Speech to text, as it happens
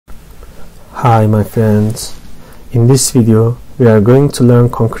Hi my friends, in this video we are going to learn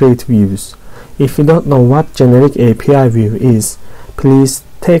concrete views. If you don't know what generic API view is, please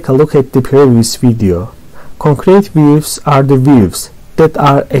take a look at the previous video. Concrete views are the views that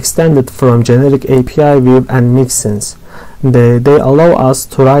are extended from generic API view and make sense. They allow us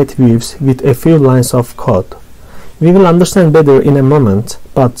to write views with a few lines of code. We will understand better in a moment,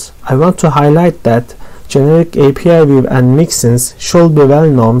 but I want to highlight that generic API view and mixins should be well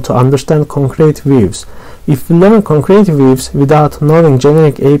known to understand concrete views. If we learn concrete views without knowing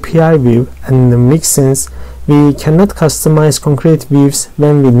generic API view and mixins, we cannot customize concrete views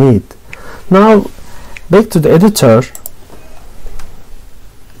when we need. Now, back to the editor.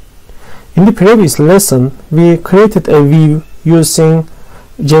 In the previous lesson, we created a view using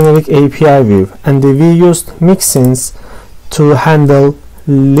generic API view, and we used mixins to handle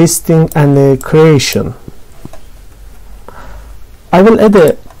listing and creation. I will add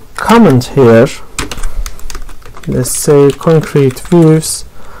a comment here. Let's say concrete views,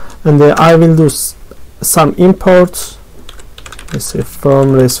 and I will do some imports. Let's say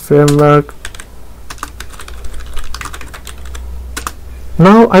from REST framework.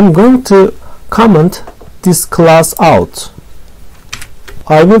 Now I'm going to comment this class out.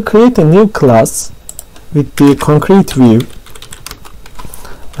 I will create a new class with the concrete view,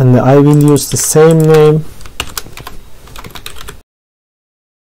 and I will use the same name.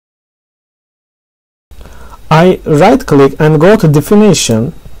 I right click and go to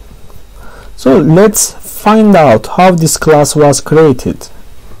definition. So let's find out how this class was created.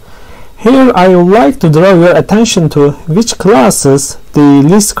 Here I would like to draw your attention to which classes the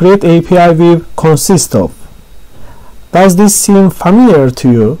list create API view consists of. Does this seem familiar to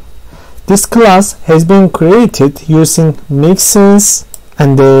you? This class has been created using mixins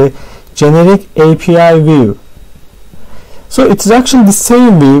and the generic API view. So it's actually the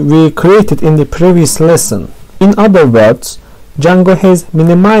same view we created in the previous lesson. In other words, Django has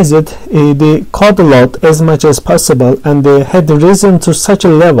minimized the code load as much as possible and had risen to such a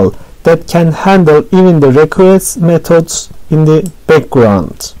level that can handle even the request methods in the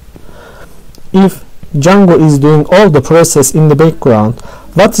background. If Django is doing all the process in the background,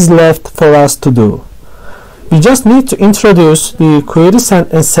 what is left for us to do? We just need to introduce the queries and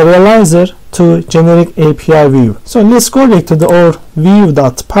serializer to generic API view. So let's go back to our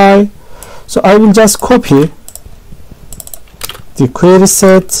view.py. So I will just copy the query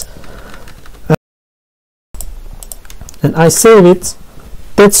set and I save it.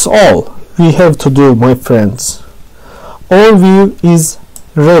 That's all we have to do, my friends. Our view is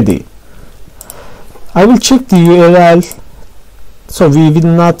ready. I will check the URL, so we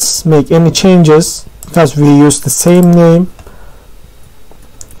will not make any changes because we use the same name.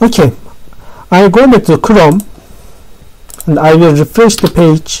 Okay, I go back to Chrome and I will refresh the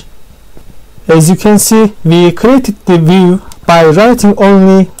page. As you can see, we created the view by writing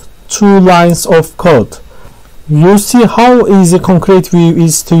only 2 lines of code. You see how easy concrete view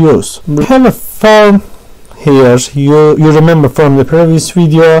is to use. We have a form here, you remember from the previous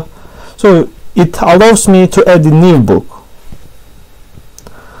video. So it allows me to add a new book.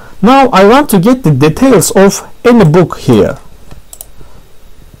 Now I want to get the details of any book here.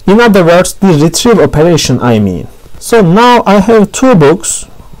 In other words, the retrieve operation I mean. So now I have 2 books.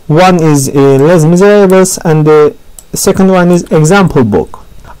 One is Les Miserables and the second one is example book.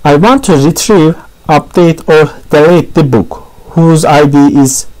 I want to retrieve, update or delete the book whose ID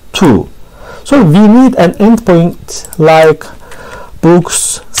is 2. So we need an endpoint like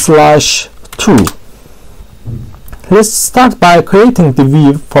books/2. Let's start by creating the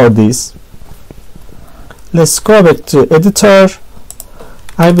view for this. Let's go back to editor.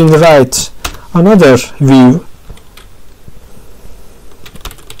 I will write another view.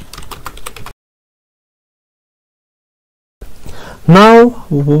 Now,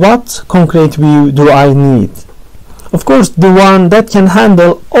 what concrete view do I need? Of course, the one that can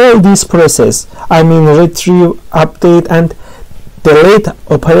handle all these processes. I mean retrieve, update and delete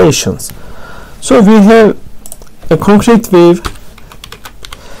operations. So we have a concrete view,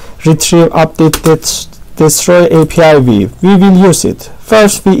 retrieve, update, destroy API view. We will use it.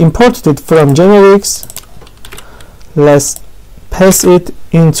 First, we imported it from generics. Let's pass it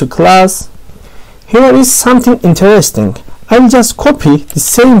into class. Here is something interesting. I will just copy the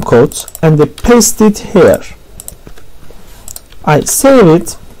same code and paste it here. I save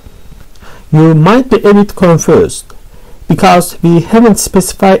it. You might be a bit confused because we haven't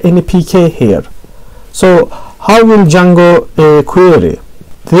specified any PK here. So how will Django query?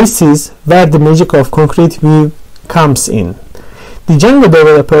 This is where the magic of concrete view comes in. The Django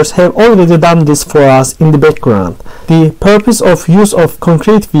developers have already done this for us in the background. The purpose of use of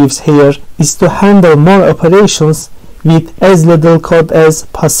concrete views here is to handle more operations with as little code as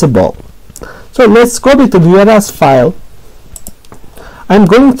possible. So let's go to the URLs file. I'm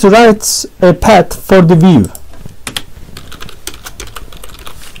going to write a path for the view.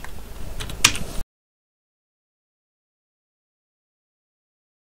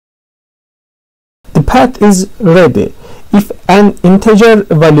 The path is ready. If an integer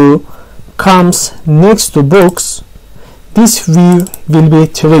value comes next to books, this view will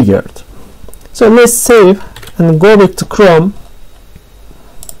be triggered. So let's save and go back to Chrome.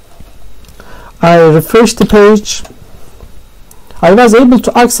 I refresh the page. I was able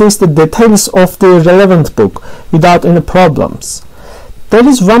to access the details of the relevant book without any problems. There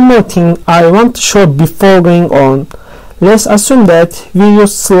is one more thing I want to show before going on. Let's assume that we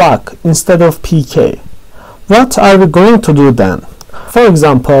use Slack instead of PK. What are we going to do then? For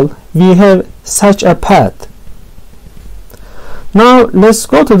example, we have such a path. Now let's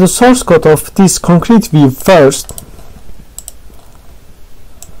go to the source code of this concrete view first.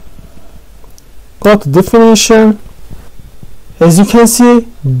 Go to definition. As you can see,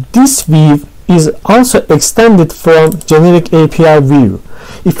 this view is also extended from generic API view.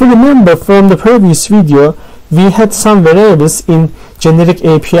 If you remember from the previous video, we had some variables in generic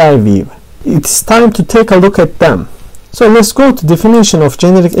API view. It's time to take a look at them. So let's go to definition of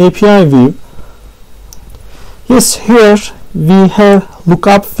generic API view. Yes, here we have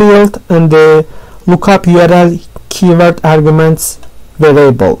lookup field and the lookup URL keyword arguments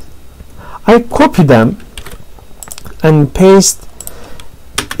variable. I copy them and paste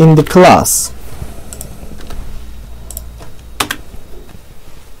in the class.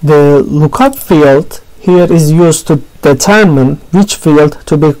 The lookup field here is used to determine which field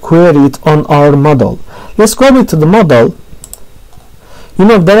to be queried on our model. Let's go back to the model. You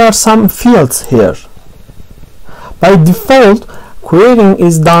know, there are some fields here. By default, querying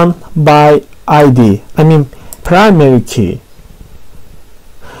is done by ID, primary key.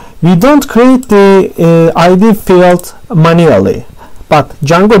 We don't create the ID field manually, but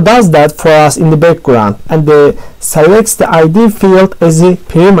Django does that for us in the background and selects the ID field as a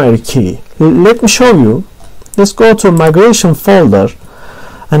primary key. Let me show you. Let's go to migration folder,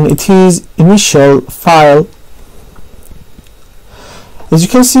 and it is initial file. As you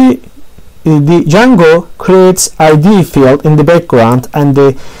can see, the Django creates ID field in the background and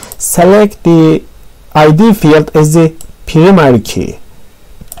they select the ID field as the primary key.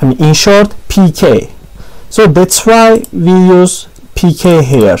 In short, PK. So that's why we use PK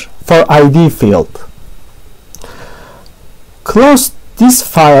here for ID field. Close this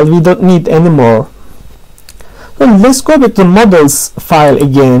file, we don't need anymore. So let's go with the models file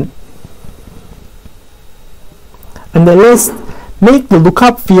again, and then let's make the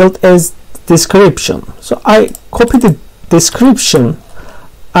lookup field as description. So I copy the description,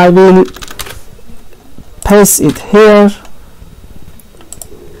 I will paste it here.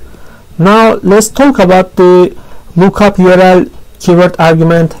 Now let's talk about the lookup URL keyword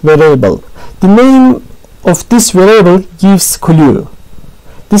argument variable. The name of this variable gives clue.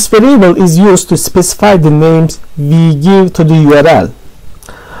 This variable is used to specify the names we give to the URL.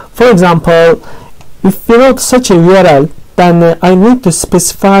 For example, if we wrote such a URL, then I need to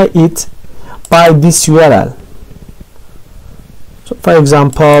specify it by this URL. So for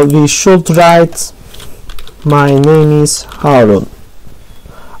example, we should write my name is Harun.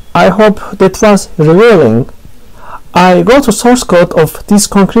 I hope that was revealing. I go to source code of this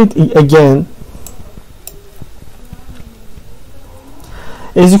concrete again.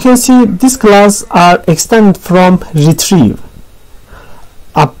 As you can see, these classes are extended from retrieve,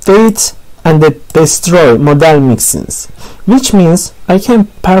 update, and destroy model mixins, which means I can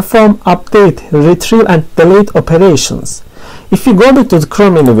perform update, retrieve, and delete operations. If we go back to the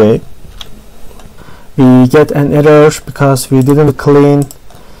Chrome anyway, we get an error because we didn't clean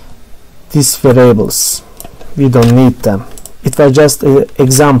these variables. We don't need them. It was just an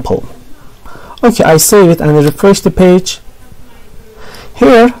example. Okay, I save it and refresh the page.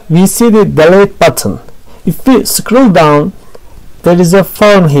 Here we see the delete button. If we scroll down, there is a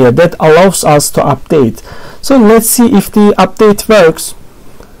form here that allows us to update. So let's see if the update works.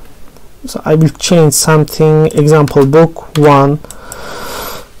 So I will change something, example book 1.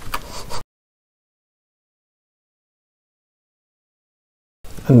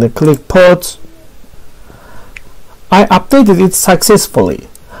 And then click port. I updated it successfully.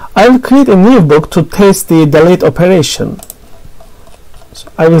 I will create a new book to test the delete operation. So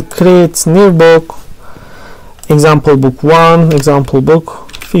I will create new book, example book 1, example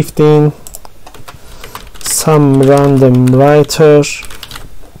book 15, some random writer,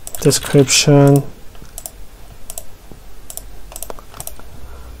 description,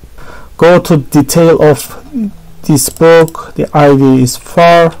 go to detail of this book, the ID is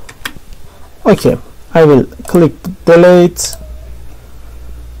 4. Okay, I will click delete.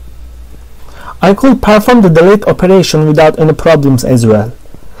 I could perform the delete operation without any problems as well.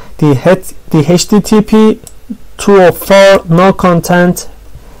 The HTTP 204 no content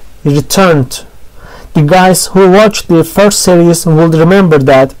returned. The guys who watched the first series would remember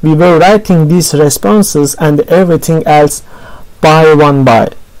that we were writing these responses and everything else by one by.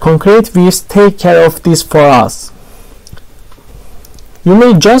 Concrete views take care of this for us. You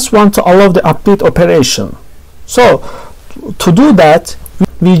may just want to allow the update operation. So to do that,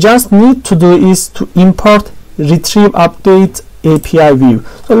 we just need to do is to import retrieve update API view.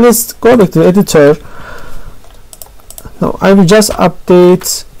 So let's go back to the editor. Now I will just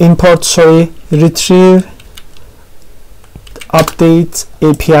import retrieve update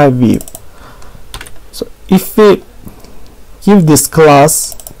API view. So if we give this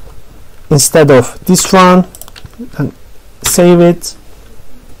class instead of this one and save it,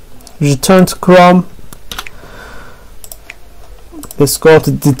 return to Chrome, let's go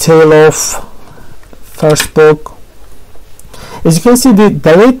to detail of first book. As you can see, the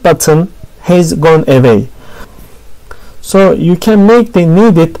delete button has gone away. So you can make the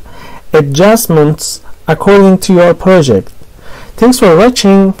needed adjustments according to your project. Thanks for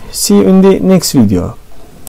watching. See you in the next video.